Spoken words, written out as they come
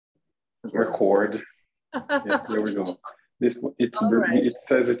record. Yeah, there we go. Right. It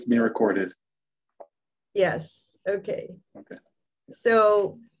says it's being recorded. Yes. Okay. Okay.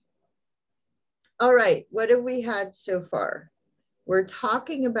 So, all right. What have we had so far? We're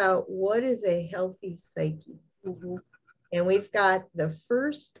talking about what is a healthy psyche. Mm-hmm. And we've got the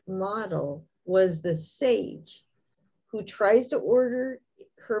first model was the sage who tries to order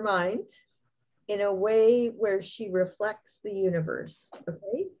her mind in a way where she reflects the universe.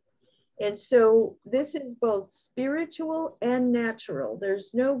 Okay. And so this is both spiritual and natural.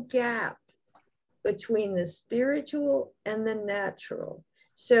 There's no gap between the spiritual and the natural.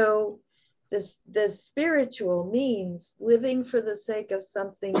 So the spiritual means living for the sake of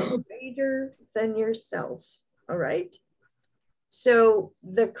something greater than yourself. All right. So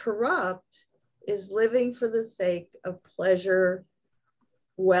the corrupt is living for the sake of pleasure,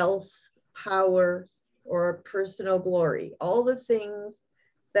 wealth, power, or personal glory. All the things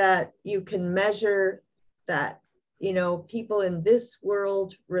that you can measure, that, you know, people in this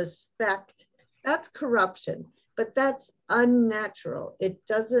world respect. That's corruption, but that's unnatural. It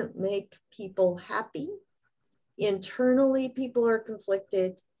doesn't make people happy. Internally, people are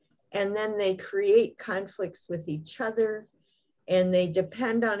conflicted, and then they create conflicts with each other, and they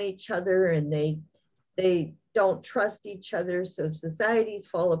depend on each other, and they don't trust each other. So societies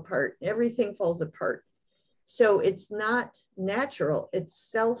fall apart, everything falls apart. So it's not natural, it's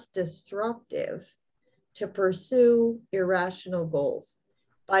self-destructive to pursue irrational goals.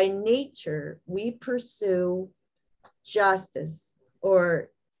 By nature, we pursue justice or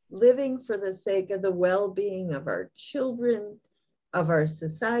living for the sake of the well-being of our children, of our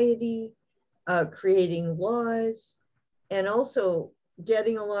society, creating laws, and also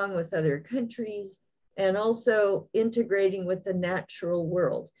getting along with other countries, and also integrating with the natural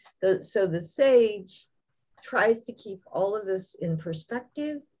world. So the sage tries to keep all of this in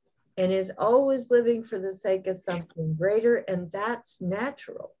perspective and is always living for the sake of something greater, and that's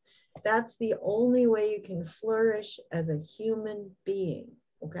natural. That's the only way you can flourish as a human being,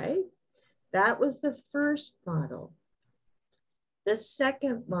 okay? That was the first model. The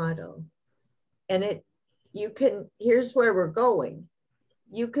second model, and here's where we're going.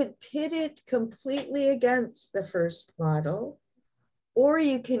 You could pit it completely against the first model, or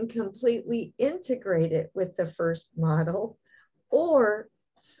you can completely integrate it with the first model, or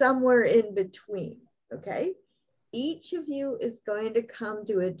somewhere in between, okay? Each of you is going to come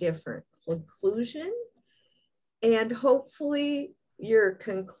to a different conclusion, and hopefully your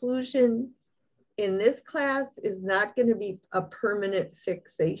conclusion in this class is not going to be a permanent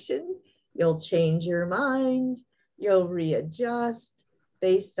fixation. You'll change your mind, you'll readjust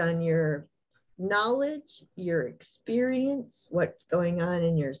based on your knowledge, your experience, what's going on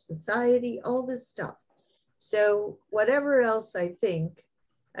in your society, all this stuff. So whatever else I think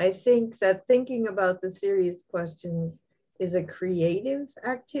that thinking about the serious questions is a creative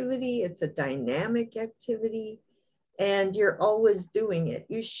activity. It's a dynamic activity, and you're always doing it.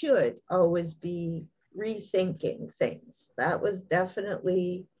 You should always be rethinking things. That was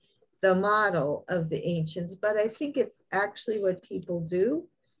definitely the model of the ancients, but I think it's actually what people do.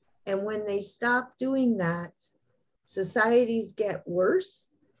 And when they stop doing that, societies get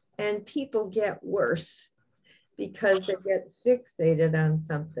worse and people get worse because they get fixated on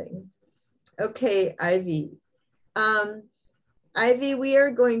something. Okay, Ivy. Ivy, we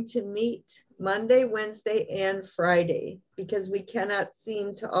are going to meet Monday, Wednesday, and Friday because we cannot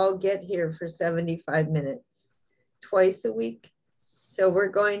seem to all get here for 75 minutes twice a week. So we're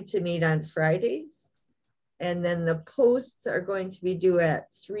going to meet on Fridays, and then the posts are going to be due at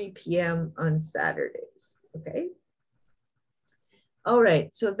 3 p.m. on Saturdays, okay? All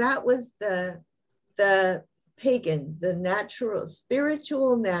right, so that was the pagan, the natural,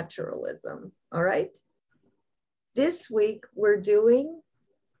 spiritual naturalism, all right? This week we're doing,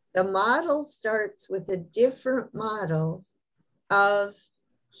 the model starts with a different model of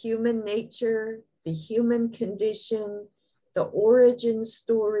human nature, the human condition, the origin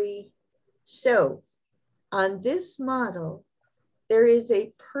story. So on this model, there is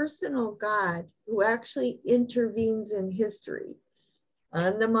a personal God who actually intervenes in history.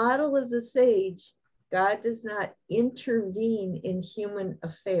 On the model of the sage, God does not intervene in human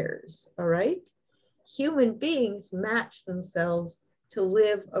affairs, all right? Human beings match themselves to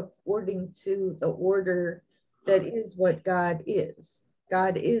live according to the order that is what God is.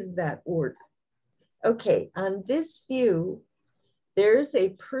 God is that order. Okay, on this view, there's a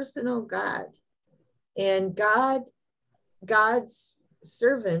personal God, and God's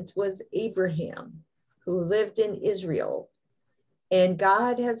servant was Abraham, who lived in Israel. And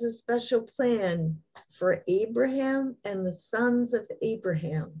God has a special plan for Abraham and the sons of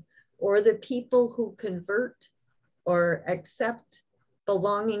Abraham. or the people who convert or accept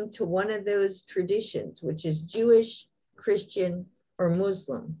belonging to one of those traditions, which is Jewish, Christian, or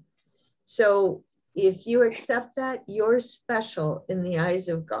Muslim. So if you accept that, you're special in the eyes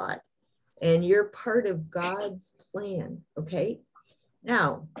of God and you're part of God's plan, okay?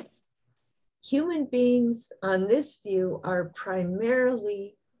 Now, human beings on this view are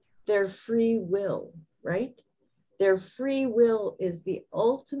primarily their free will, right? Their free will is the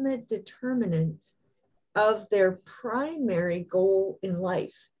ultimate determinant of their primary goal in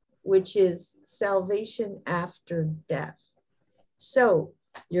life, which is salvation after death. So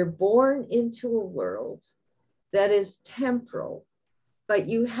you're born into a world that is temporal, but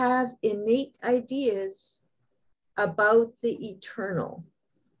you have innate ideas about the eternal,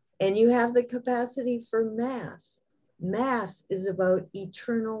 and you have the capacity for math. Math is about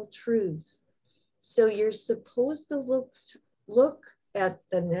eternal truths. So you're supposed to look at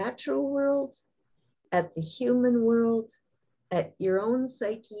the natural world, at the human world, at your own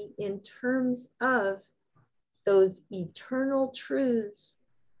psyche in terms of those eternal truths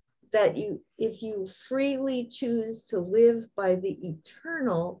that if you freely choose to live by the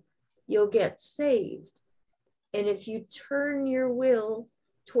eternal, you'll get saved. And if you turn your will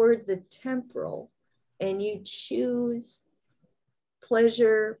toward the temporal and you choose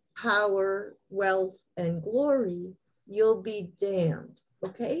pleasure, power, wealth, and glory, you'll be damned,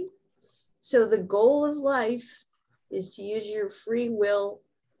 okay? So the goal of life is to use your free will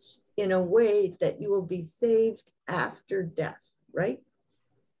in a way that you will be saved after death, right?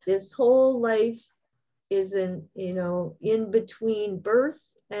 This whole life is in between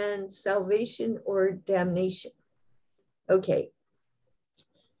birth and salvation or damnation. Okay.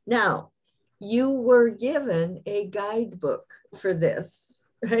 Now, you were given a guidebook for this,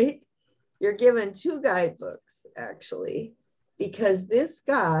 right? You're given two guidebooks, actually, because this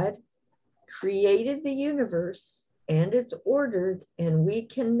God created the universe and it's ordered and we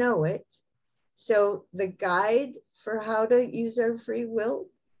can know it. So the guide for how to use our free will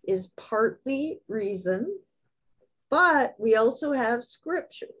is partly reason, but we also have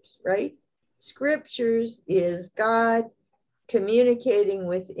scriptures, right? Scriptures is God communicating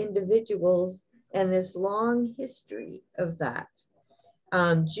with individuals and this long history of that.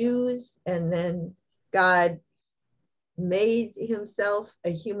 Jews, and then God made himself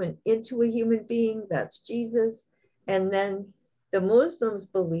into a human being, that's Jesus. And then the Muslims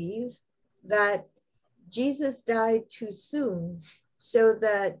believe that Jesus died too soon so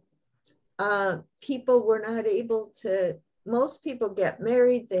that people were not able to, most people get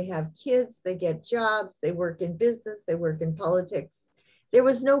married, they have kids, they get jobs, they work in business, they work in politics. There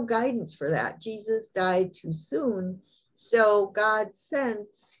was no guidance for that. Jesus died too soon. So God sent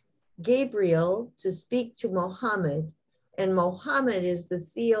Gabriel to speak to Muhammad, and Muhammad is the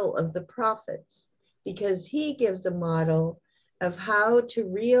seal of the prophets because he gives a model of how to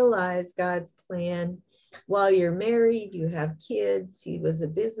realize God's plan while you're married, you have kids. He was a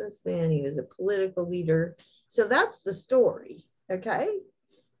businessman, he was a political leader. So that's the story, okay?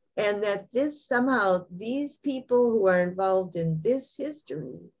 And that somehow these people who are involved in this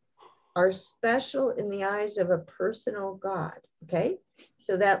history are special in the eyes of a personal God, okay?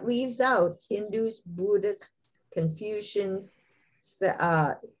 So that leaves out Hindus, Buddhists, Confucians,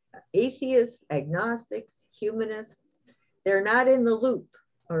 atheists, agnostics, humanists. They're not in the loop,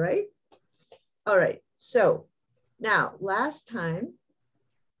 all right? All right, so now last time,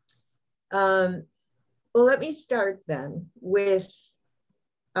 well, let me start then with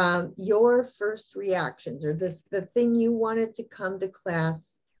your first reactions, or the thing you wanted to come to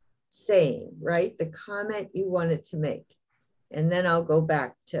class saying, right? The comment you wanted to make. And then I'll go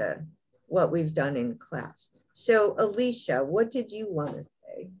back to what we've done in class. So Alicia, what did you want to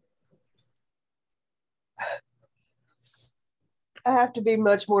say? I have to be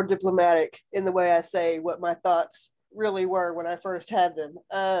much more diplomatic in the way I say what my thoughts really were when I first had them.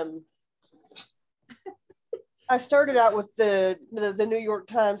 I started out with the New York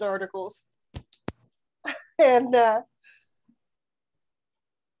Times articles, and I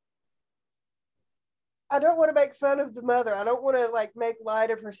don't want to make fun of the mother. I don't want to like make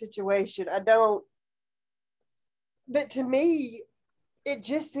light of her situation. I don't. But to me, it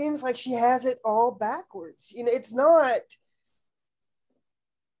just seems like she has it all backwards. You know, it's not.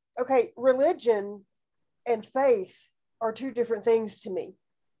 Okay, religion and faith are two different things to me.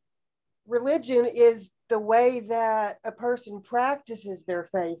 Religion is the way that a person practices their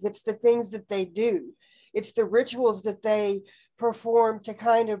faith. It's the things that they do. It's the rituals that they perform to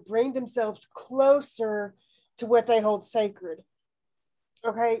kind of bring themselves closer to what they hold sacred.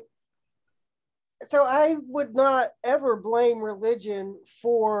 Okay. So I would not ever blame religion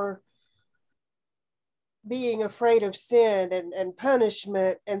for being afraid of sin and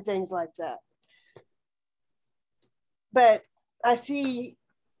punishment and things like that. But I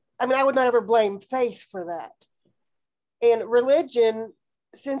would not ever blame faith for that. And religion,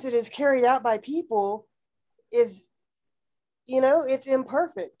 since it is carried out by people, is, it's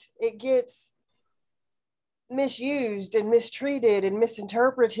imperfect. It gets misused and mistreated and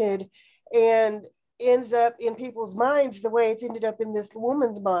misinterpreted and ends up in people's minds the way it's ended up in this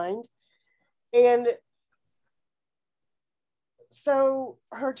woman's mind. And so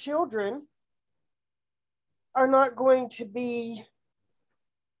her children are not going to be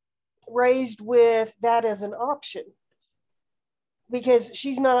raised with that as an option, because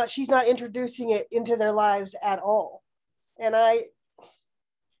she's not introducing it into their lives at all. And I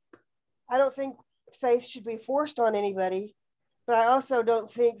don't think faith should be forced on anybody, but I also don't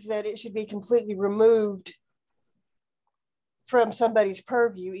think that it should be completely removed from somebody's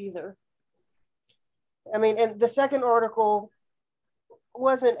purview either. I mean, and the second article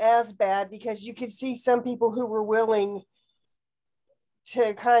wasn't as bad because you could see some people who were willing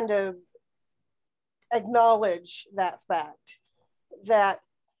to kind of acknowledge that fact that,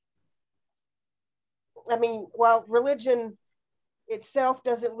 I mean, while religion itself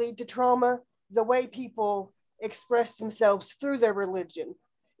doesn't lead to trauma, the way people express themselves through their religion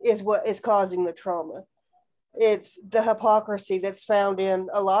is what is causing the trauma. It's the hypocrisy that's found in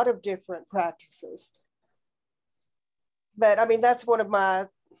a lot of different practices. But I mean, that's one of I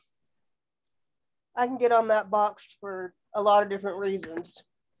can get on that box for a lot of different reasons.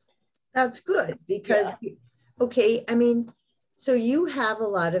 That's good because, okay, I mean, so you have a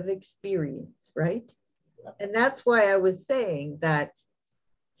lot of experience, right? And that's why I was saying that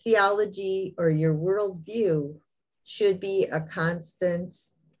theology or your worldview should be a constant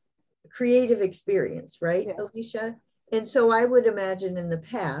creative experience, right, Alicia? And so I would imagine in the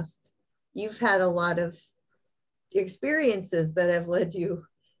past, you've had a lot of experiences that have led you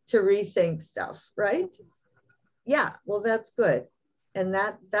to rethink stuff, right? Yeah, well, that's good. And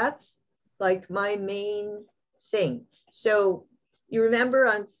that's like my main thing. So you remember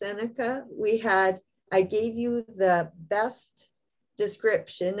on Seneca, I gave you the best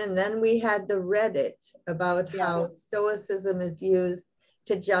description, and then we had the Reddit about how Stoicism is used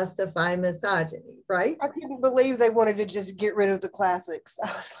to justify misogyny, right? I couldn't believe they wanted to just get rid of the classics.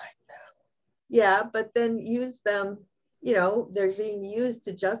 I was like, no. Yeah, but then use them, they're being used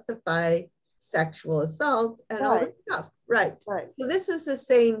to justify sexual assault and all that stuff. Right. So this is the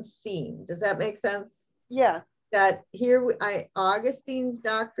same theme. Does that make sense? Yeah. That here, Augustine's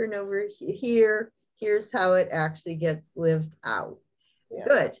doctrine over here, here's how it actually gets lived out. Yeah.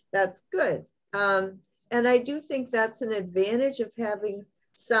 Good. That's good. And I do think that's an advantage of having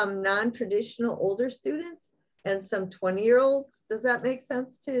some non-traditional older students and some 20-year-olds. Does that make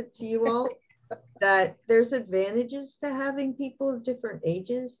sense to you all? That there's advantages to having people of different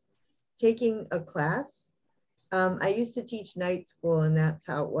ages taking a class. I used to teach night school, and that's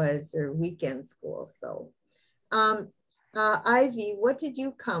how it was, or weekend school. So Ivy, what did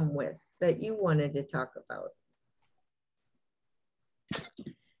you come with that you wanted to talk about?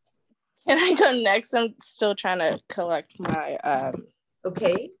 Can I go next? I'm still trying to collect my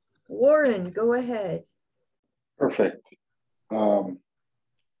Okay, Warren, go ahead. Perfect.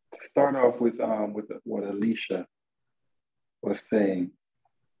 Start off with what Alicia was saying.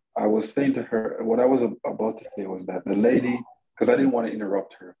 I was saying to her, what I was about to say was that the lady, because I didn't want to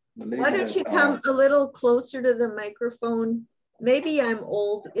interrupt her. Why don't you come a little closer to the microphone? Maybe I'm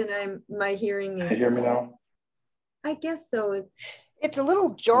old and my hearing is. Can you hear me now? I guess so. It's a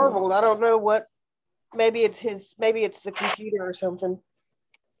little jarbled. I don't know what. Maybe it's the computer or something.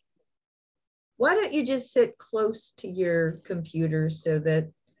 Why don't you just sit close to your computer so that.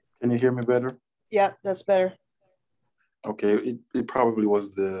 Can you hear me better? Yeah, that's better. Okay, it probably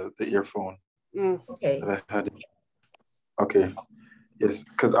was the earphone okay. that I had. Okay, yes,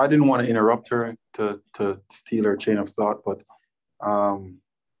 because I didn't want to interrupt her to steal her chain of thought, but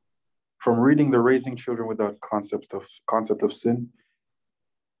from reading the Raising Children Without Concept of Sin,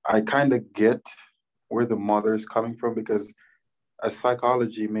 I kind of get where the mother is coming from, because as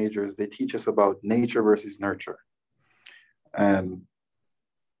psychology majors, they teach us about nature versus nurture. And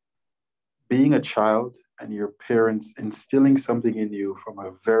being a child and your parents instilling something in you from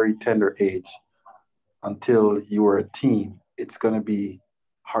a very tender age until you are a teen, it's going to be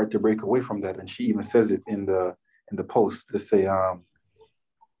hard to break away from that. And she even says it in the post to say,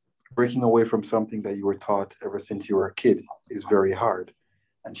 breaking away from something that you were taught ever since you were a kid is very hard.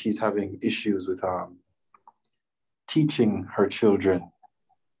 And she's having issues with teaching her children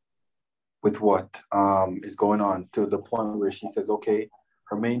with what is going on, to the point where she says, okay,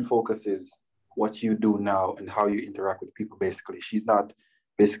 her main focus is what you do now and how you interact with people, basically. She's not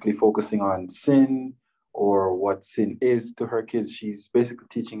basically focusing on sin or what sin is to her kids. She's basically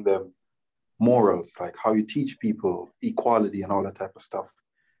teaching them morals, like how you teach people, equality, and all that type of stuff.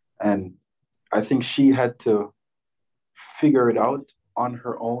 And I think she had to figure it out on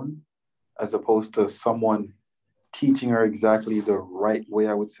her own, as opposed to someone teaching her exactly the right way,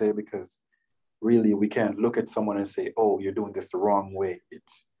 I would say, because really we can't look at someone and say, oh, you're doing this the wrong way.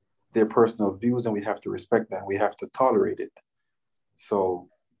 It's their personal views, and we have to respect that. We have to tolerate it. So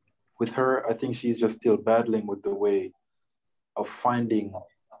with her, I think she's just still battling with the way of finding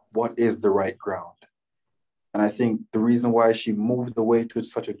what is the right ground. And I think the reason why she moved away to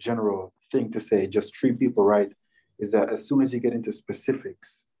such a general thing to say, just treat people right, is that as soon as you get into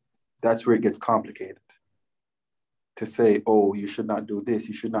specifics, that's where it gets complicated. To say, oh, you should not do this,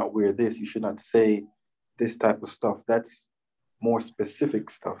 you should not wear this, you should not say this type of stuff, that's more specific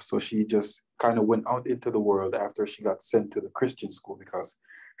stuff. So she just kind of went out into the world after she got sent to the Christian school because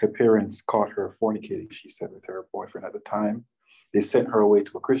her parents caught her fornicating, she said, with her boyfriend at the time. They sent her away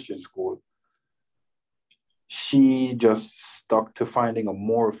to a Christian school. She just stuck to finding a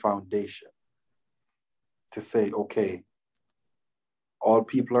moral foundation to say, okay, all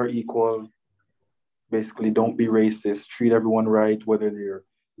people are equal. Basically, don't be racist, treat everyone right, whether they're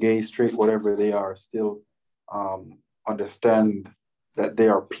gay, straight, whatever they are, still understand that they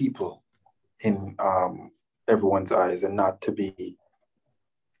are people in everyone's eyes and not to be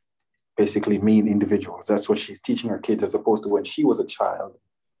basically mean individuals. That's what she's teaching her kids, as opposed to when she was a child,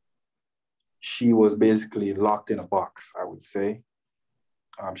 she was basically locked in a box, I would say.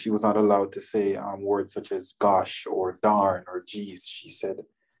 She was not allowed to say words such as gosh or darn or geez, she said.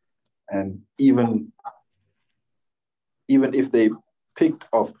 And even if they picked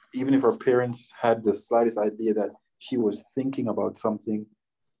up, even if her parents had the slightest idea that she was thinking about something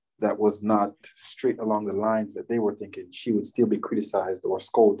that was not straight along the lines that they were thinking, she would still be criticized or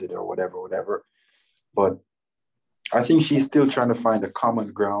scolded or whatever. But I think she's still trying to find a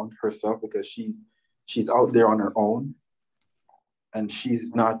common ground herself, because she's out there on her own, and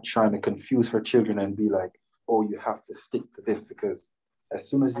she's not trying to confuse her children and be like, oh, you have to stick to this, because as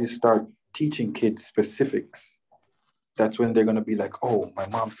soon as you start teaching kids specifics, that's when they're going to be like, oh, my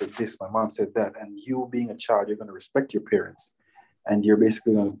mom said this, my mom said that. And you being a child, you're going to respect your parents. And you're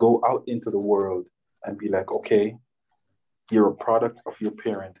basically going to go out into the world and be like, okay, you're a product of your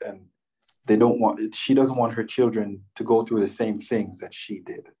parent. And she doesn't want her children to go through the same things that she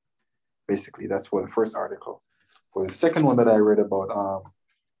did. Basically, that's for the first article. For the second one that I read about,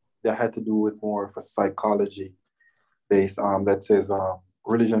 that had to do with more of a psychology base, that says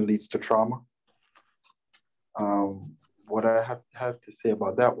religion leads to trauma. What I have to say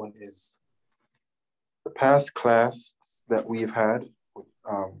about that one is the past class that we've had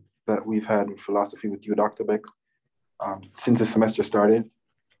with philosophy with you, Dr. Beck, since the semester started,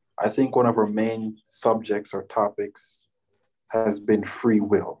 I think one of our main subjects or topics has been free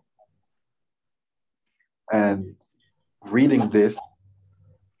will. And reading this,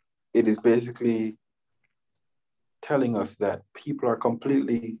 it is basically telling us that people are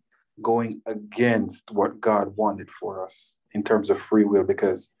completely going against what God wanted for us in terms of free will,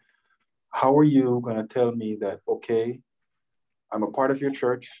 because how are you going to tell me that, okay, I'm a part of your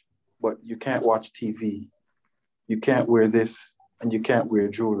church, but you can't watch TV, you can't wear this, and you can't wear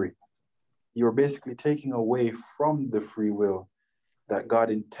jewelry? You're basically taking away from the free will that God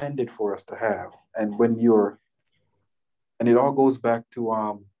intended for us to have. And it all goes back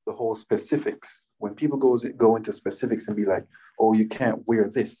to the whole specifics. When people go into specifics and be like, oh, you can't wear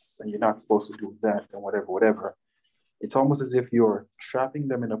this, and you're not supposed to do that, and whatever. It's almost as if you're trapping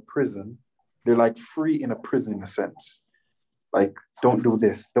them in a prison. They're like free in a prison in a sense. Like, don't do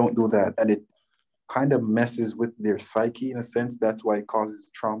this, don't do that. And it kind of messes with their psyche in a sense. That's why it causes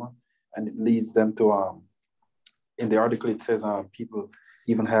trauma. And it leads them to, in the article, it says people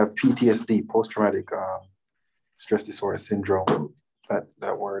even have PTSD, post-traumatic stress disorder syndrome,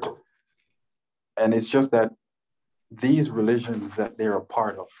 that word. And it's just that these religions that they're a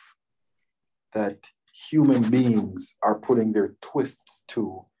part of, that human beings are putting their twists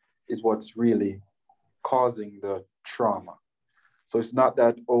to, is what's really causing the trauma. So it's not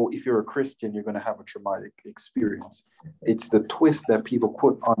that, oh, if you're a Christian, you're going to have a traumatic experience. It's the twist that people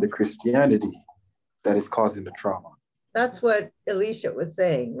put on the Christianity that is causing the trauma. That's what Alicia was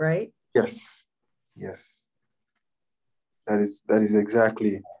saying, right? Yes. That is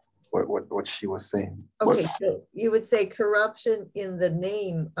exactly what she was saying. Okay, so you would say corruption in the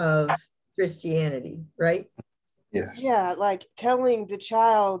name of Christianity, right? Yes. Yeah, like telling the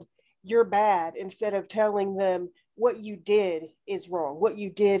child you're bad instead of telling them what you did is wrong, what you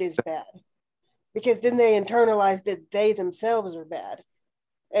did is bad. because then they internalize that they themselves are bad.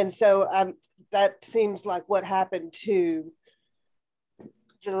 And so that seems like what happened to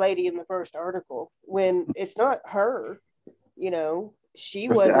the lady in the first article, when it's not her, she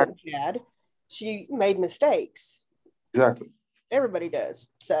wasn't bad. She made mistakes. Exactly. Everybody does.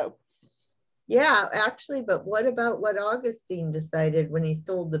 So yeah, actually, but what about what Augustine decided when he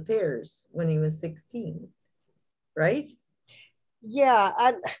stole the pears when he was 16, right? Yeah,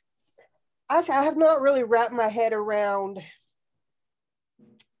 I have not really wrapped my head around.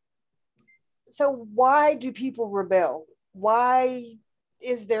 So why do people rebel? Why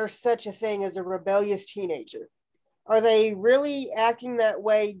is there such a thing as a rebellious teenager? Are they really acting that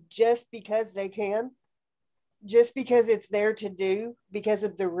way just because they can? Just because it's there to do, because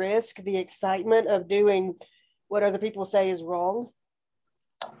of the risk, the excitement of doing what other people say is wrong?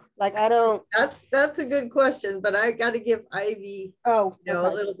 Like, I don't. That's a good question, but I got to give Ivy a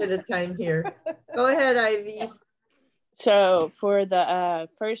little bit of time here. Go ahead, Ivy. So for the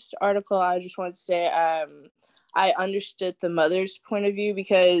first article, I just want to say I understood the mother's point of view,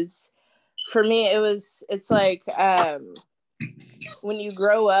 because for me it's like when you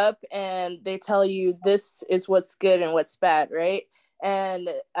grow up and they tell you this is what's good and what's bad, right? And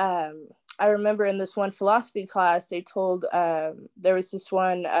I remember in this one philosophy class, they told there was this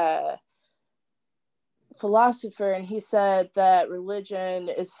one philosopher, and he said that religion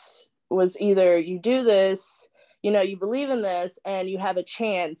was either you do this, you believe in this and you have a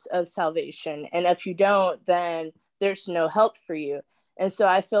chance of salvation, and if you don't, then there's no help for you. And so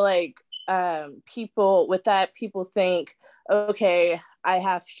I feel like people think, okay, I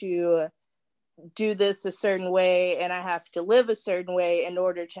have to do this a certain way and I have to live a certain way in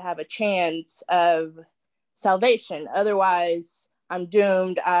order to have a chance of salvation. Otherwise, I'm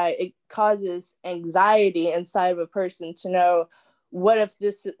doomed. It causes anxiety inside of a person to know, what if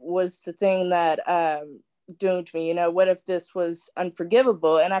this was the thing that doomed me? What if this was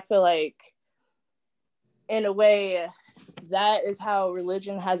unforgivable? And I feel like, in a way, that is how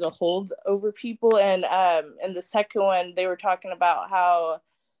religion has a hold over people. And in the second one, they were talking about how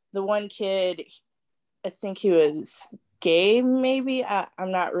the one kid, I think he was gay, maybe.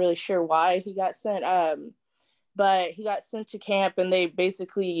 I'm not really sure why he got sent. But he got sent to camp and they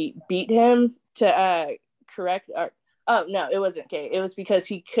basically beat him to oh, no, it wasn't gay. It was because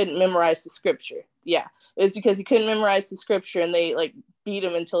he couldn't memorize the scripture. Yeah, it was because he couldn't memorize the scripture, and they beat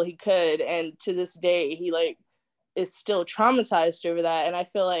him until he could. And to this day, he is still traumatized over that. And I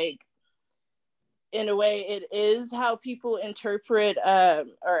feel like, in a way, it is how people interpret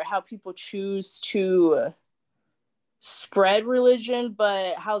or how people choose to spread religion,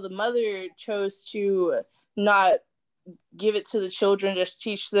 but how the mother chose to not give it to the children, just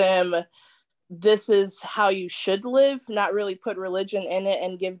teach them this is how you should live, not really put religion in it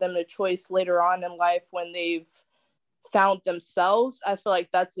and give them a choice later on in life when they've found themselves. I feel like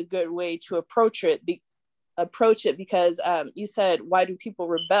that's a good way to approach it because you said, why do people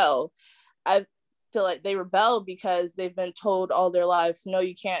rebel? I feel like they rebel because they've been told all their lives, no,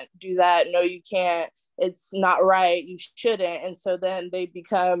 you can't do that, no, you can't, it's not right, you shouldn't. And so then they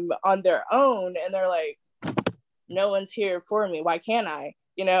become on their own and they're like, no one's here for me, why can't I?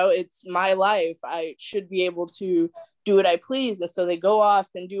 It's my life, I should be able to do what I please. And so they go off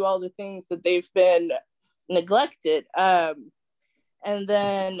and do all the things that they've been neglected. And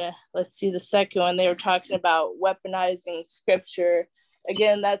then let's see, the second one, they were talking about weaponizing scripture.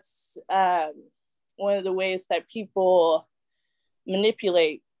 Again, that's one of the ways that people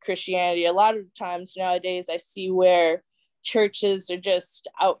manipulate Christianity. A lot of times nowadays I see where churches are just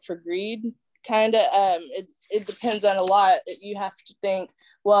out for greed, kind of. It depends on a lot. You have to think,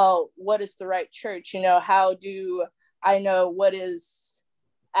 well, what is the right church? How do I know what is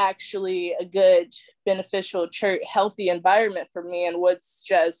actually a good, beneficial church, healthy environment for me, and what's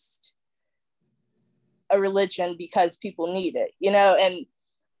just a religion because people need it, and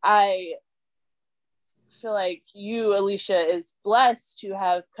I feel like you, Alicia, is blessed to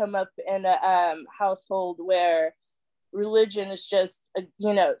have come up in a household where religion is just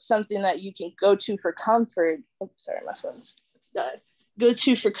something that you can go to for comfort. Oh, sorry, my phone's died. Go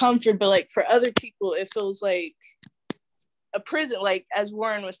to for comfort, but for other people it feels like a prison. Like as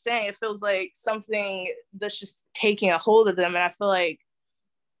Warren was saying, it feels like something that's just taking a hold of them. And I feel like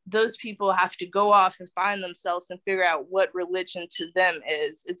those people have to go off and find themselves and figure out what religion to them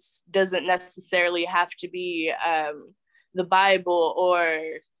is. It doesn't necessarily have to be the Bible or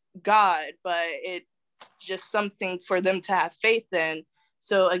God, but it's just something for them to have faith in.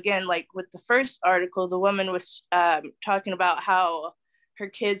 So again, with the first article, the woman was talking about how her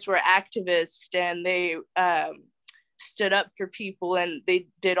kids were activists and they stood up for people and they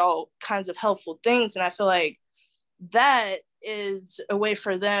did all kinds of helpful things. And I feel like that is a way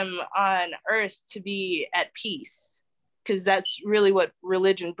for them on earth to be at peace, because that's really what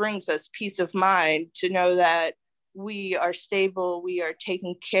religion brings us, peace of mind, to know that we are stable, we are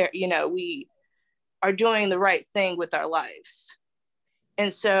taking care, we are doing the right thing with our lives.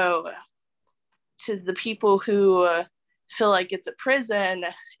 And so to the people who feel like it's a prison,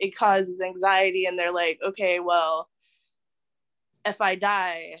 it causes anxiety, and they're like, okay, well, if I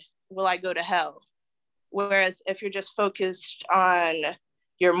die, will I go to hell? Whereas if you're just focused on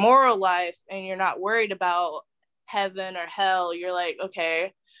your moral life and you're not worried about heaven or hell, you're like,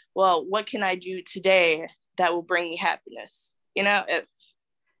 okay, well, what can I do today that will bring me happiness? If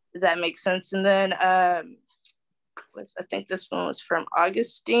that makes sense. And then I think this one was from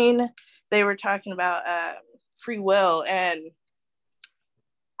Augustine. They were talking about free will, and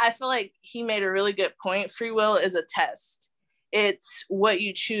I feel like he made a really good point. Free will is a test. It's what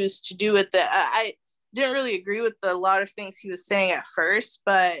you choose to do with it. I didn't really agree with a lot of things he was saying at first,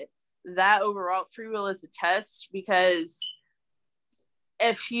 but that overall free will is a test, because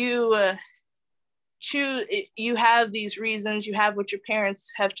if you choose, you have these reasons, you have what your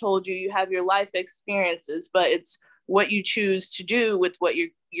parents have told you, you have your life experiences, but it's what you choose to do with what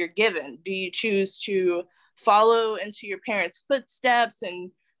you're given. Do you choose to follow into your parents' footsteps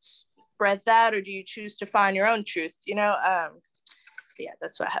and spread that, or do you choose to find your own truth? Yeah,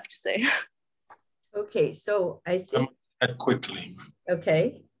 that's what I have to say. Okay, so I think quickly.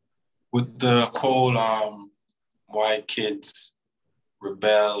 Okay. With the whole why kids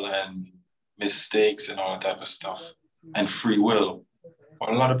rebel and mistakes and all that type of stuff and free will, what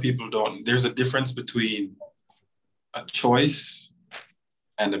a lot of people don't, there's a difference between a choice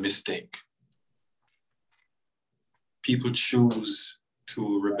and a mistake. People choose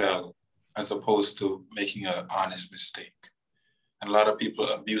to rebel as opposed to making an honest mistake. And a lot of people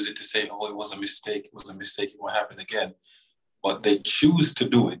abuse it to say, oh, it was a mistake, it won't happen again. But they choose to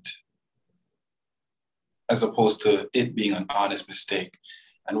do it as opposed to it being an honest mistake.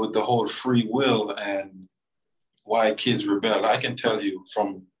 And with the whole free will and why kids rebel, I can tell you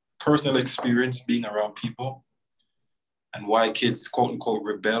from personal experience being around people and why kids, quote unquote,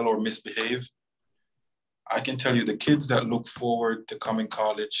 rebel or misbehave. I can tell you the kids that look forward to coming to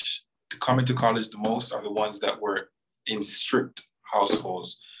college the most are the ones that were in strict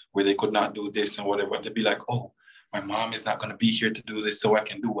households where they could not do this and whatever. They'd be like, oh, my mom is not going to be here to do this, so I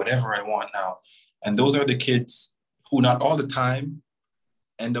can do whatever I want now. And those are the kids who not all the time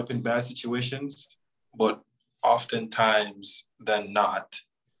end up in bad situations, but oftentimes than not,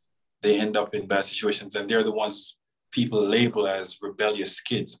 they end up in bad situations. And they're the ones people label as rebellious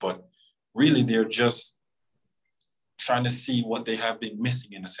kids, but really they're just trying to see what they have been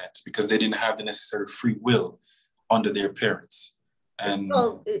missing in a sense, because they didn't have the necessary free will under their parents. And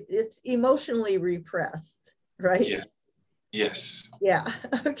well, it's emotionally repressed, right? Yeah. Yes. Yeah.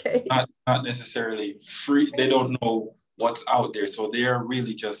 Okay. Not necessarily free. They don't know what's out there. So they are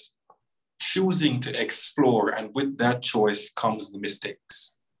really just choosing to explore. And with that choice comes the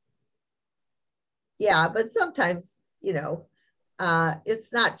mistakes. Yeah, but sometimes,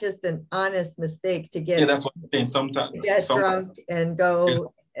 it's not just an honest mistake to get, that's what I'm saying. Sometimes get drunk and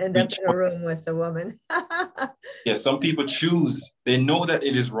go end up in a room with a woman. Yeah, some people choose, they know that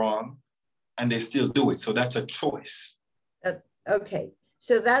it is wrong and they still do it. So that's a choice. Okay.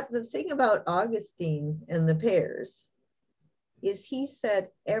 So the thing about Augustine and the pairs is he said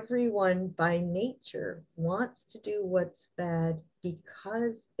everyone by nature wants to do what's bad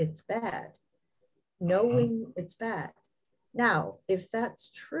because it's bad, knowing it's bad. Now, if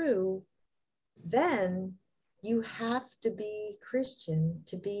that's true, then you have to be Christian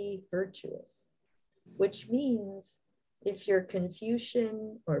to be virtuous, which means if you're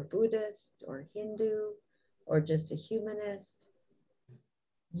Confucian or Buddhist or Hindu or just a humanist,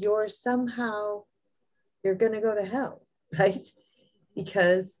 you're going to go to hell, right?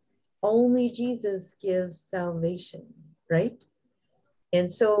 Because only Jesus gives salvation, right? And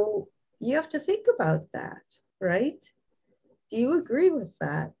so you have to think about that, right? Do you agree with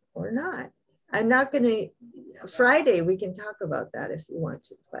that or not? I'm not going to, Friday, we can talk about that if you want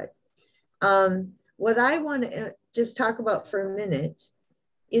to, but what I want to just talk about for a minute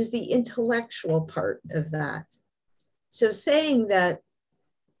is the intellectual part of that. So saying that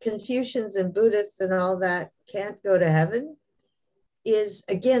Confucians and Buddhists and all that can't go to heaven is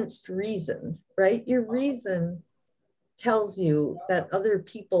against reason, right? Your reason tells you that other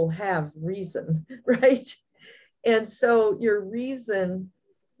people have reason, right? And so your reason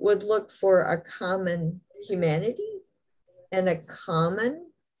would look for a common humanity, and a common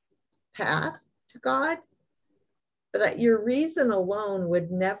path to God. But your reason alone would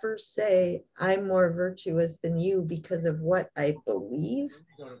never say, I'm more virtuous than you because of what I believe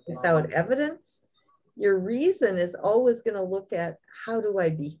without evidence. Your reason is always going to look at, how do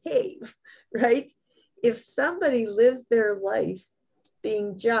I behave, right? If somebody lives their life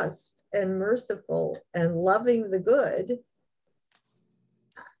being just and merciful and loving the good,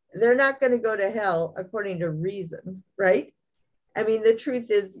 they're not going to go to hell according to reason, right? I mean, the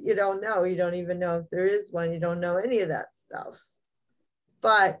truth is, you don't know. You don't even know if there is one. You don't know any of that stuff.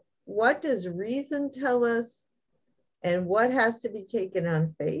 But what does reason tell us, and what has to be taken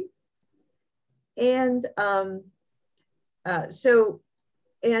on faith? And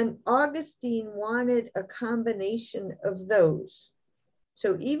and Augustine wanted a combination of those.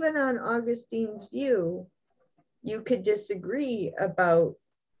 So even on Augustine's view, you could disagree about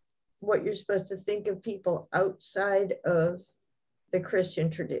what you're supposed to think of people outside of the Christian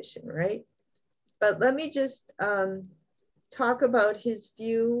tradition, right? But let me just talk about his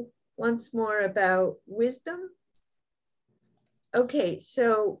view once more about wisdom. Okay,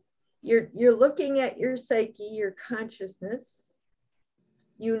 so you're looking at your psyche, your consciousness.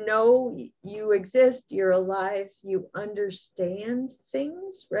 You know you exist, you're alive, you understand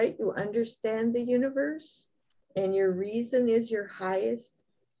things, right? You understand the universe, and your reason is your highest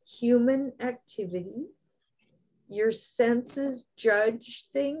human activity. Your senses judge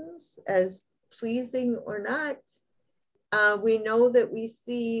things as pleasing or not. We know that we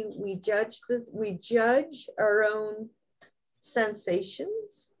judge our own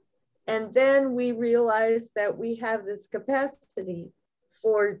sensations. And then we realize that we have this capacity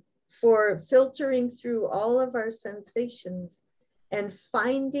for filtering through all of our sensations and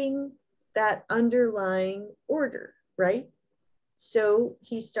finding that underlying order, right? So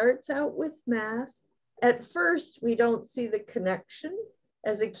he starts out with math. At first, we don't see the connection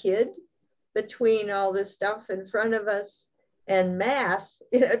as a kid between all this stuff in front of us and math,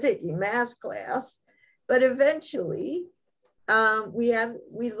 taking math class. But eventually,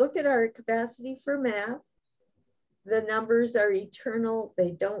 we look at our capacity for math. The numbers are eternal,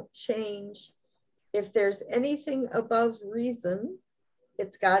 they don't change. If there's anything above reason,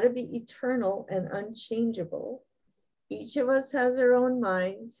 it's got to be eternal and unchangeable. Each of us has our own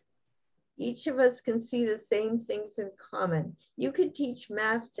mind. Each of us can see the same things in common. You could teach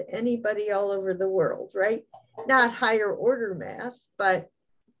math to anybody all over the world, right? Not higher order math, but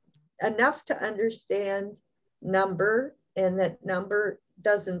enough to understand number, and that number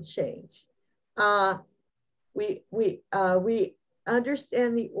doesn't change. We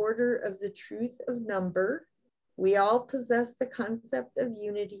understand the order of the truth of number. We all possess the concept of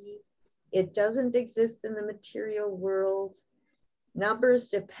unity. It doesn't exist in the material world. Numbers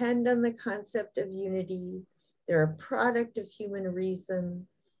depend on the concept of unity. They're a product of human reason.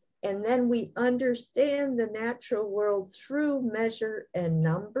 And then we understand the natural world through measure and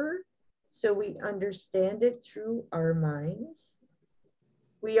number. So we understand it through our minds.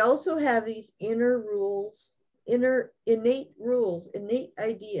 We also have these inner rules, innate rules, innate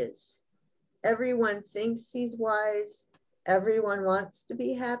ideas. Everyone thinks he's wise. Everyone wants to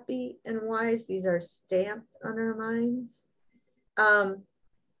be happy and wise. These are stamped on our minds.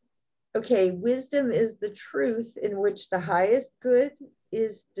 Okay, wisdom is the truth in which the highest good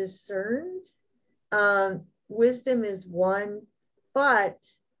is discerned. Wisdom is one, but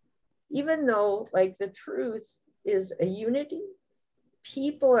even though like the truth is a unity,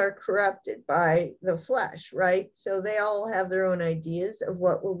 people are corrupted by the flesh, right? So they all have their own ideas of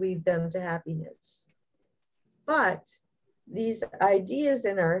what will lead them to happiness. But these ideas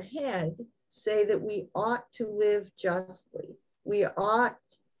in our head say that we ought to live justly. We ought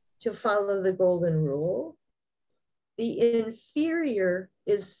to follow the golden rule. The inferior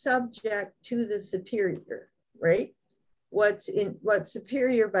is subject to the superior, right? What's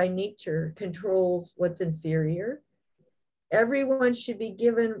superior by nature controls what's inferior. Everyone should be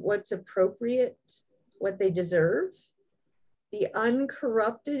given what's appropriate, what they deserve. The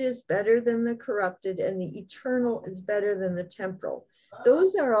uncorrupted is better than the corrupted, and the eternal is better than the temporal.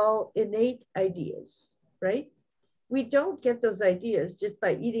 Those are all innate ideas, right? We don't get those ideas just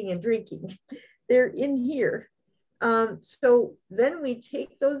by eating and drinking. They're in here. So then we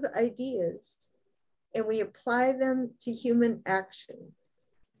take those ideas and we apply them to human action.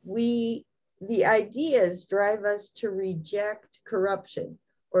 The ideas drive us to reject corruption,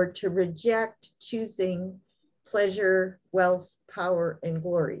 or to reject choosing pleasure, wealth, power, and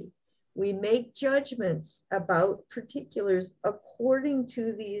glory. We make judgments about particulars according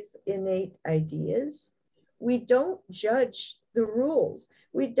to these innate ideas. We don't judge the rules.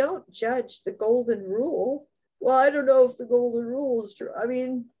 We don't judge the golden rule. Well, I don't know if the golden rule is true. I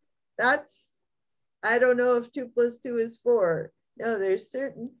mean, that's I don't know if 2 + 2 is 4. No, there's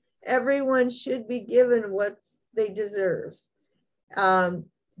certain, everyone should be given what they deserve.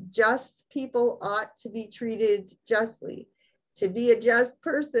 Just people ought to be treated justly. To be a just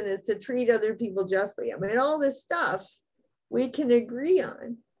person is to treat other people justly. I mean, all this stuff we can agree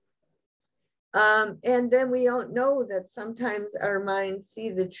on. And then we don't know that sometimes our minds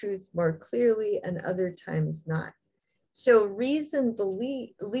see the truth more clearly and other times not. So reason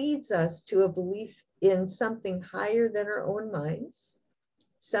leads us to a belief in something higher than our own minds,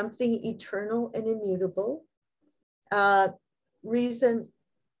 something eternal and immutable. Reason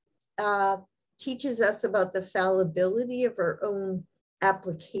teaches us about the fallibility of our own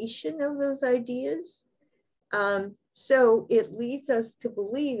application of those ideas. So it leads us to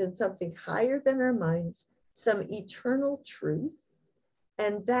believe in something higher than our minds, some eternal truth,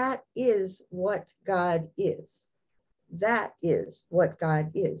 and that is what God is. That is what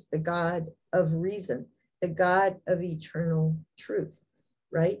God is, the God of reason, the God of eternal truth,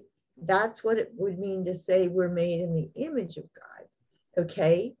 right? That's what it would mean to say we're made in the image of God,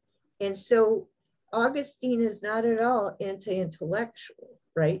 okay? And so Augustine is not at all anti-intellectual,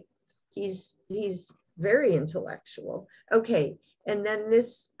 right? He's very intellectual. Okay, and then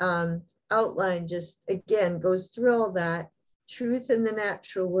this outline just, again, goes through all that. Truth in the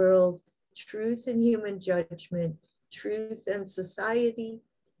natural world, truth in human judgment, truth and society,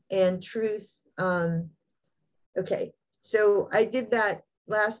 and truth. Okay, so I did that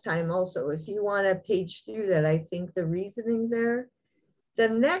last time also. If you want to page through that, I think the reasoning there. The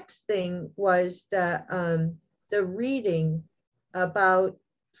next thing was the reading about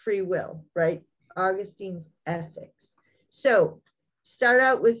free will, right? Augustine's Ethics. So start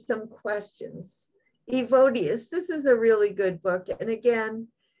out with some questions. Evodius, this is a really good book. And again,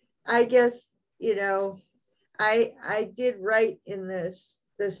 I guess, you know, I did write in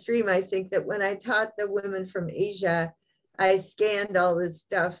the stream, I think, that when I taught the women from Asia, I scanned all this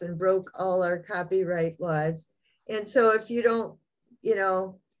stuff and broke all our copyright laws. And so if you don't, you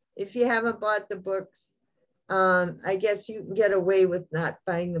know, if you haven't bought the books, I guess you can get away with not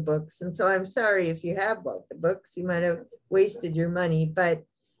buying the books. And so I'm sorry if you have bought the books, you might have wasted your money. But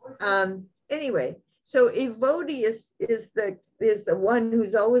anyway, so Evodius is the one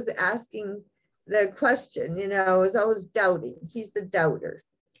who's always asking the question, you know, is always doubting. He's the doubter.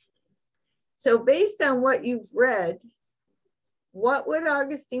 So based on what you've read, what would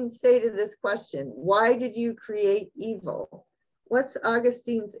Augustine say to this question? Why did you create evil? What's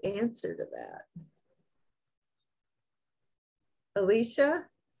Augustine's answer to that? Alicia?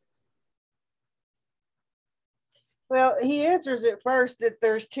 Well, he answers it first that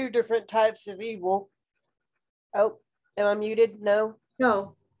there's 2 different types of evil. Oh, am I muted? No?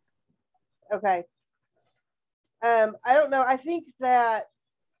 No. Okay. I don't know. I think that,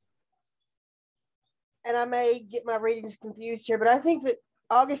 and I may get my readings confused here, but I think that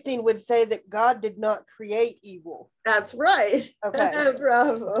Augustine would say that God did not create evil. That's right. Okay.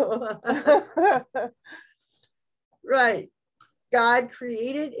 Bravo. Right. God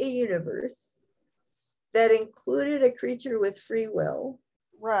created a universe that included a creature with free will.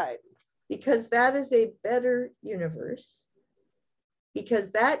 Right. Because that is a better universe.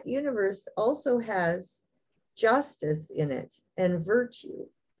 Because that universe also has justice in it and virtue.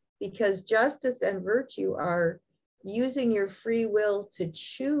 Because justice and virtue are using your free will to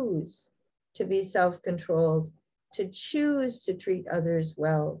choose to be self-controlled, to choose to treat others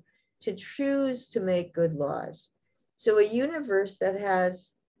well, to choose to make good laws. So a universe that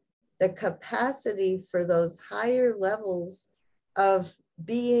has the capacity for those higher levels of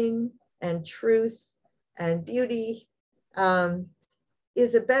being and truth and beauty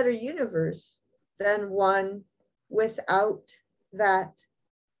is a better universe than one without that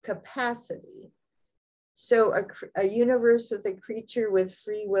capacity. So a universe with a creature with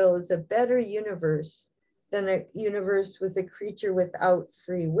free will is a better universe than a universe with a creature without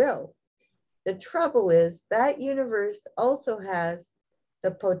free will. The trouble is that universe also has the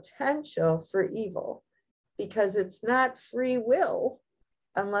potential for evil because it's not free will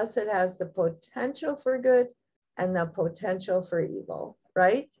unless it has the potential for good and the potential for evil,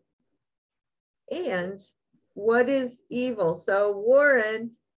 right? And what is evil? So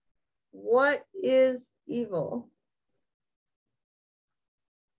Warren, what is evil?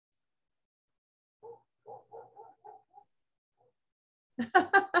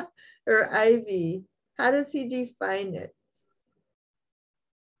 Or Ivy, how does he define it?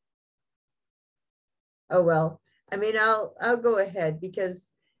 Oh, well, I mean, I'll go ahead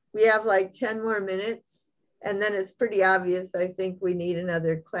because we have like 10 more minutes and then it's pretty obvious. I think we need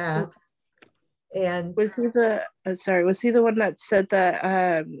another class. And was he the was he the one that said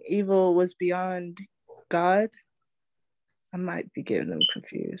that evil was beyond God? I might be getting them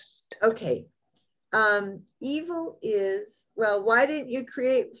confused. Okay. Evil is, well, why didn't you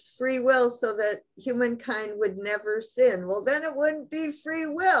create free will so that humankind would never sin? Well, then it wouldn't be free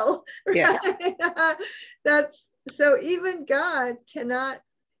will, right? Yeah. That's, so even God can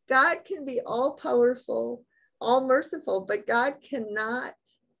be all powerful, all merciful, but God cannot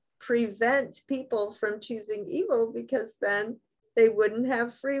prevent people from choosing evil, because then they wouldn't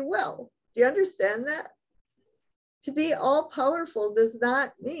have free will. Do you understand that? To be all powerful does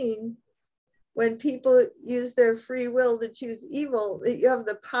not mean when people use their free will to choose evil, that you have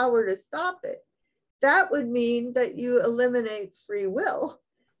the power to stop it. That would mean that you eliminate free will.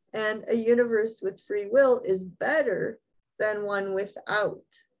 And a universe with free will is better than one without.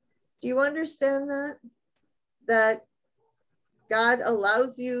 Do you understand that? That God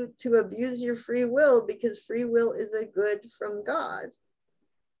allows you to abuse your free will because free will is a good from God.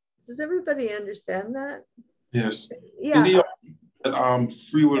 Does everybody understand that? Yes. Yeah.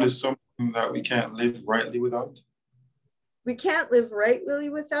 Free will is something that we can't live rightly without. We can't live rightly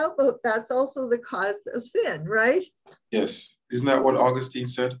without, but that's also the cause of sin, right? Yes. Isn't that what Augustine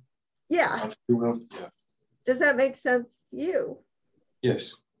said? Yeah. On free will? Yeah. Does that make sense to you?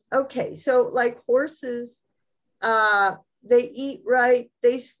 Yes. Okay, so like horses, they eat right,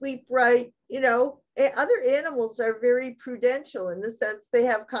 they sleep right, you know. Other animals are very prudential in the sense they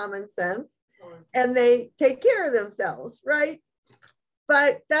have common sense and they take care of themselves, right?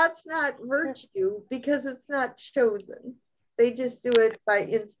 But that's not virtue because it's not chosen. They just do it by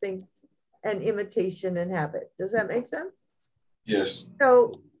instinct and imitation and habit. Does that make sense? Yes.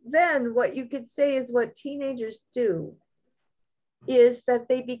 So then what you could say is what teenagers do is that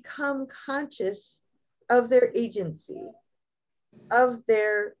they become conscious of their agency, of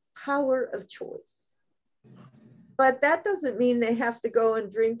their power of choice. But that doesn't mean they have to go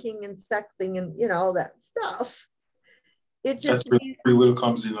and drinking and sexing and, you know, all that stuff. It just that's where free will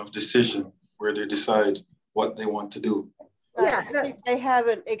comes in, of decision, where they decide what they want to do. Yeah, they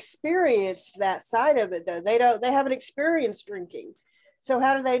haven't experienced that side of it though. They haven't experienced drinking. So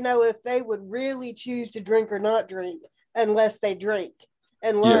how do they know if they would really choose to drink or not drink unless they drink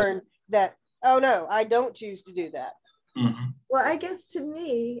and learn that, oh no, I don't choose to do that. Mm-hmm. Well, I guess to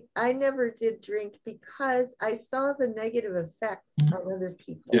me, I never did drink because I saw the negative effects on other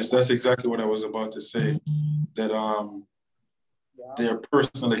people. Yes, that's exactly what I was about to say. That their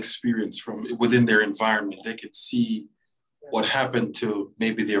personal experience from within their environment, they could see what happened to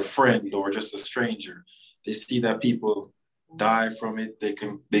maybe their friend or just a stranger. They see that people die from it.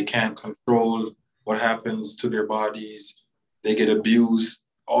 They can't control what happens to their bodies. They get abused,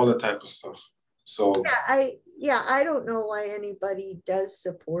 all that type of stuff. So I don't know why anybody does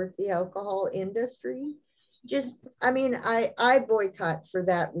support the alcohol industry. Just, I mean, I boycott for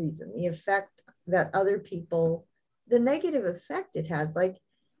that reason. The effect that other people, the negative effect it has, like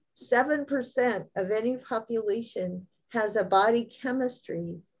 7% of any population has a body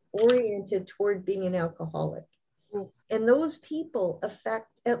chemistry oriented toward being an alcoholic. And those people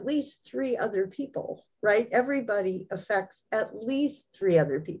affect at least 3 other people, right? Everybody affects at least 3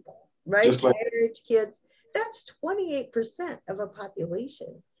 other people, right? Just like marriage, kids, that's 28% of a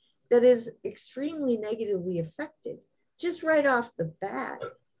population that is extremely negatively affected just right off the bat.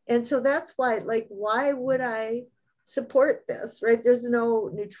 And so that's why, like, why would I support this, right? There's no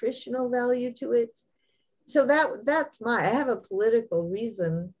nutritional value to it. So that's I have a political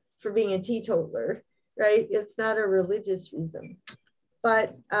reason for being a teetotaler, right? It's not a religious reason.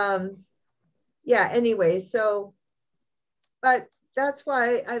 But yeah, anyway, so, but that's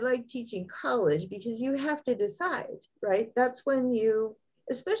why I like teaching college, because you have to decide, right? That's when you,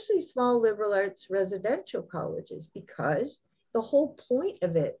 especially small liberal arts residential colleges, because the whole point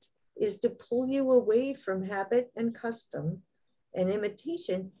of it is to pull you away from habit and custom and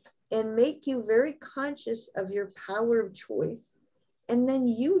imitation and make you very conscious of your power of choice. And then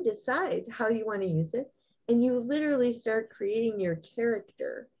you decide how you want to use it. And you literally start creating your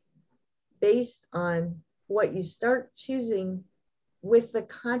character based on what you start choosing with the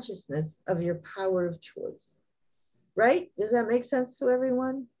consciousness of your power of choice. Right? Does that make sense to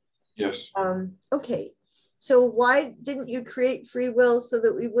everyone? Yes. Okay. So why didn't you create free will so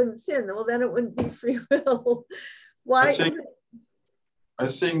that we wouldn't sin? Well, then it wouldn't be free will. Why? I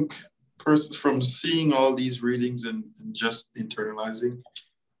think from seeing all these readings and just internalizing,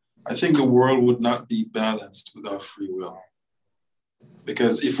 I think the world would not be balanced without free will.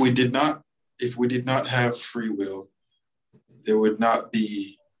 Because if we did not have free will, there would not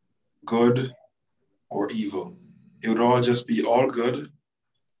be good or evil. It would all just be all good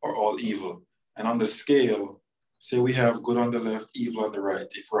or all evil. And on the scale, say we have good on the left, evil on the right.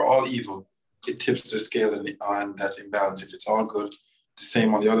 If we're all evil, it tips the scale and that's imbalance. If it's all good, the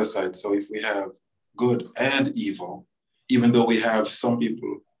same on the other side. So if we have good and evil, even though we have some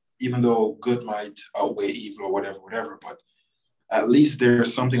people, even though good might outweigh evil or whatever, but at least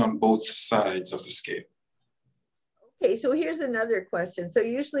there's something on both sides of the scale. Okay, so here's another question. So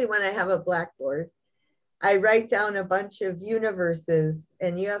usually when I have a blackboard, I write down a bunch of universes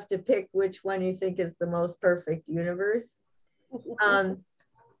and you have to pick which one you think is the most perfect universe.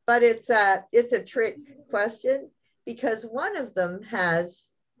 But it's a trick question because one of them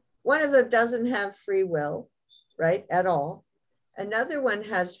doesn't have free will, right, at all. Another one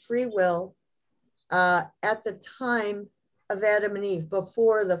has free will at the time of Adam and Eve,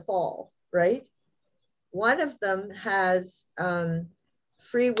 before the fall, right? One of them has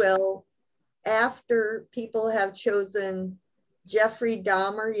free will after people have chosen Jeffrey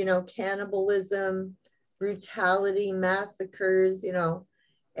Dahmer, you know, cannibalism, brutality, massacres, you know,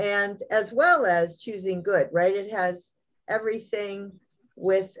 and as well as choosing good, right? It has everything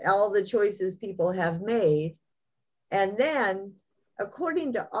with all the choices people have made. And then,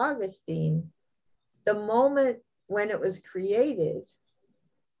 according to Augustine, the moment when it was created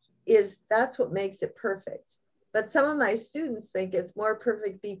that's what makes it perfect. But some of my students think it's more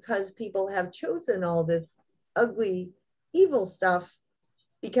perfect because people have chosen all this ugly, evil stuff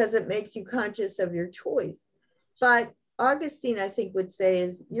because it makes you conscious of your choice. But Augustine, I think, would say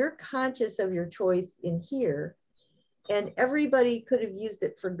is you're conscious of your choice in here, and everybody could have used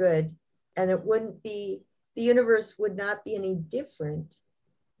it for good, and it wouldn't be, the universe would not be any different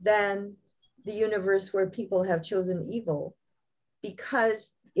than the universe where people have chosen evil,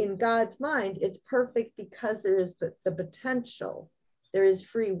 because in God's mind, it's perfect because there is the potential, there is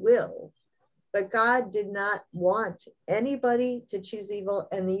free will. But God did not want anybody to choose evil,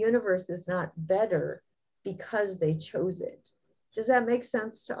 and the universe is not better because they chose it. Does that make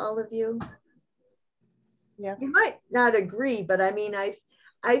sense to all of you? Yeah. You might not agree, but I mean,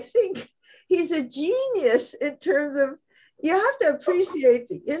 I think he's a genius in terms of, you have to appreciate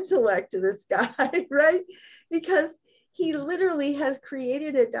the intellect of this guy, right? Because he literally has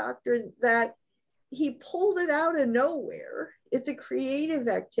created a doctrine that he pulled it out of nowhere. It's a creative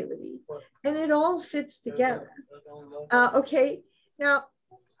activity and it all fits together. Okay, now,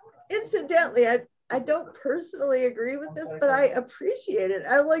 incidentally, I don't personally agree with this, but I appreciate it.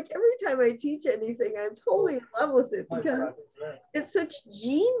 I like, every time I teach anything, I'm totally in love with it because it's such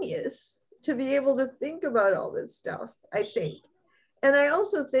genius to be able to think about all this stuff, I think. And I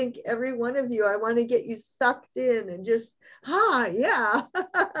also think every one of you, I want to get you sucked in and just, yeah.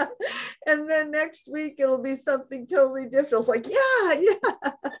 And then next week, it'll be something totally different. It's like,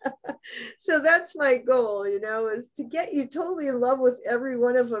 yeah. So that's my goal, you know, is to get you totally in love with every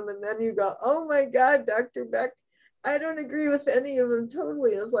one of them. And then you go, oh my God, Dr. Beck, I don't agree with any of them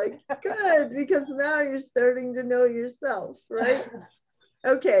totally. It's like, good, because now you're starting to know yourself, right?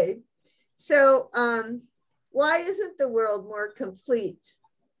 Okay. So, why isn't the world more complete?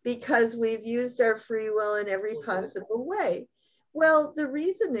 Because we've used our free will in every possible way. Well, the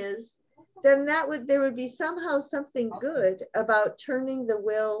reason is then there would be somehow something good about turning the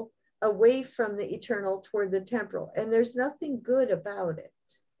will away from the eternal toward the temporal. And there's nothing good about it,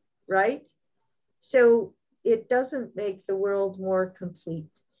 right? So it doesn't make the world more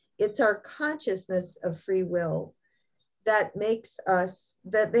complete. It's our consciousness of free will that makes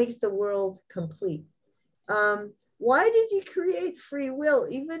the world complete. Why did you create free will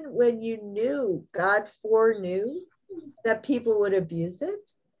even when you knew, God foreknew that people would abuse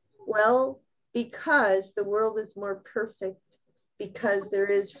it? Well, because the world is more perfect, because there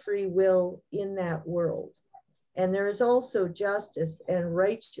is free will in that world. And there is also justice and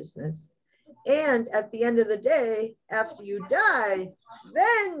righteousness. And at the end of the day, after you die,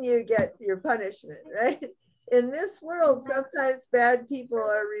 then you get your punishment, right? In this world, sometimes bad people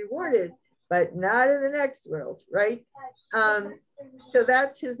are rewarded, but not in the next world, right? So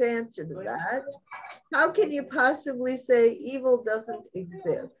that's his answer to that. How can you possibly say evil doesn't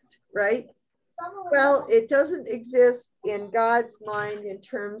exist, right? Well, it doesn't exist in God's mind in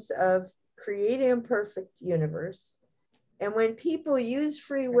terms of creating a perfect universe. And when people use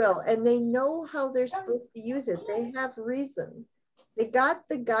free will and they know how they're supposed to use it, they have reason. They got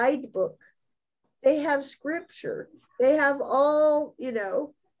the guidebook. They have scripture. They have all, you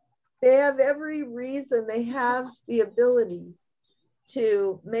know, they have every reason. They have the ability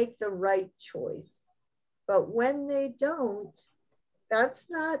to make the right choice. But when they don't, that's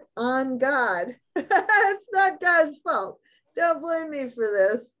not on God. It's not God's fault. Don't blame me for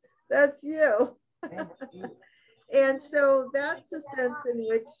this. That's you. And so that's the sense in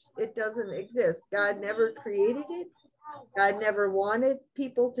which it doesn't exist. God never created it. God never wanted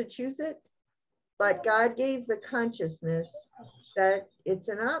people to choose it. but God gave the consciousness that it's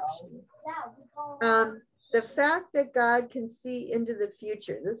an option. The fact that God can see into the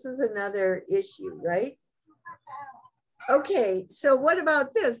future, this is another issue, right? Okay, so what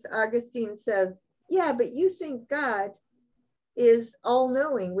about this? Augustine says, yeah, but you think God is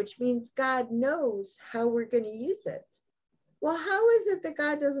all-knowing, which means God knows how we're going to use it. Well, how is it that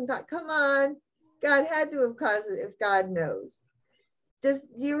God doesn't got? Come on, God had to have caused it if God knows. Do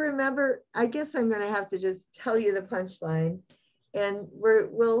you remember? I guess I'm going to have to just tell you the punchline, and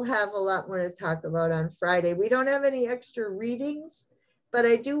we'll have a lot more to talk about on Friday. We don't have any extra readings, but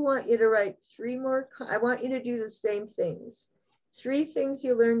I do want you to write 3 more. I want you to do the same things. 3 things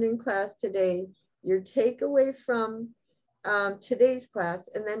you learned in class today, your takeaway from today's class,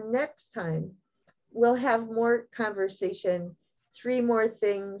 and then next time we'll have more conversation, 3 more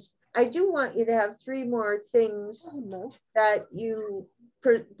things. I do want you to have 3 more things that you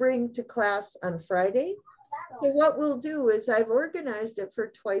bring to class on Friday. So what we'll do is I've organized it for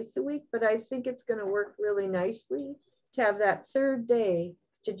twice a week, but I think it's going to work really nicely to have that 3rd day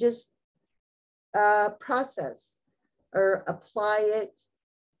to just process or apply it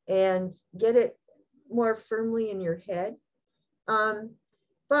and get it more firmly in your head.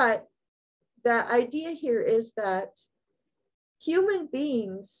 But the idea here is that human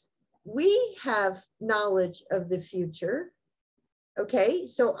beings, we have knowledge of the future. Okay,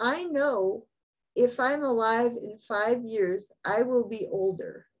 so I know if I'm alive in 5 years, I will be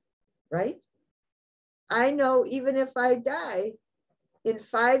older, right? I know even if I die in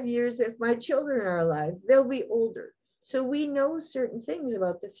 5 years, if my children are alive, they'll be older. So we know certain things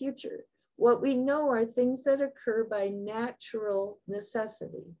about the future. What we know are things that occur by natural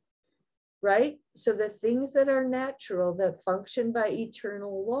necessity, right? So the things that are natural, that function by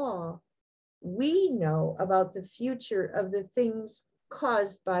eternal law, we know about the future of the things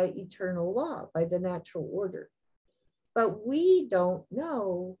caused by eternal law, by the natural order. But we don't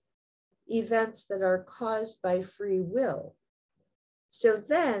know events that are caused by free will. So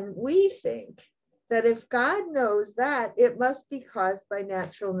then we think that if God knows that, it must be caused by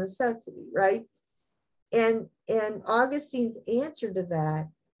natural necessity, right? And Augustine's answer to that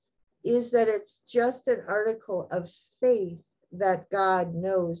is that it's just an article of faith that God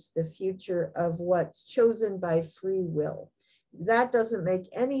knows the future of what's chosen by free will. That doesn't make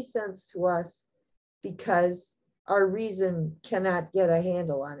any sense to us because our reason cannot get a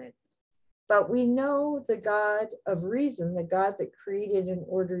handle on it. But we know the God of reason, the God that created an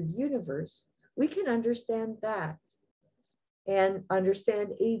ordered universe. We can understand that and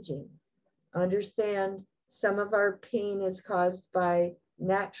understand aging, understand some of our pain is caused by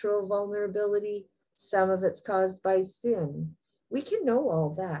natural vulnerability, some of it's caused by sin. We can know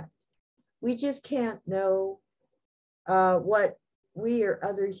all that. We just can't know what we or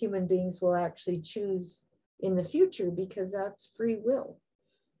other human beings will actually choose in the future because that's free will.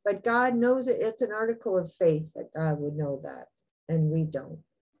 But God knows it. It's an article of faith that God would know that, and we don't.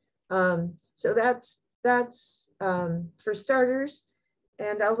 So that's for starters.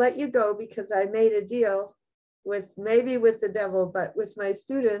 And I'll let you go because I made a deal maybe with the devil, but with my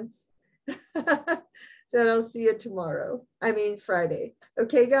students that I'll see you tomorrow. I mean, Friday.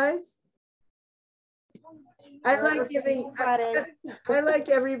 Okay, guys? I like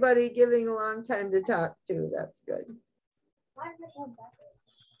everybody giving a long time to talk too. That's good.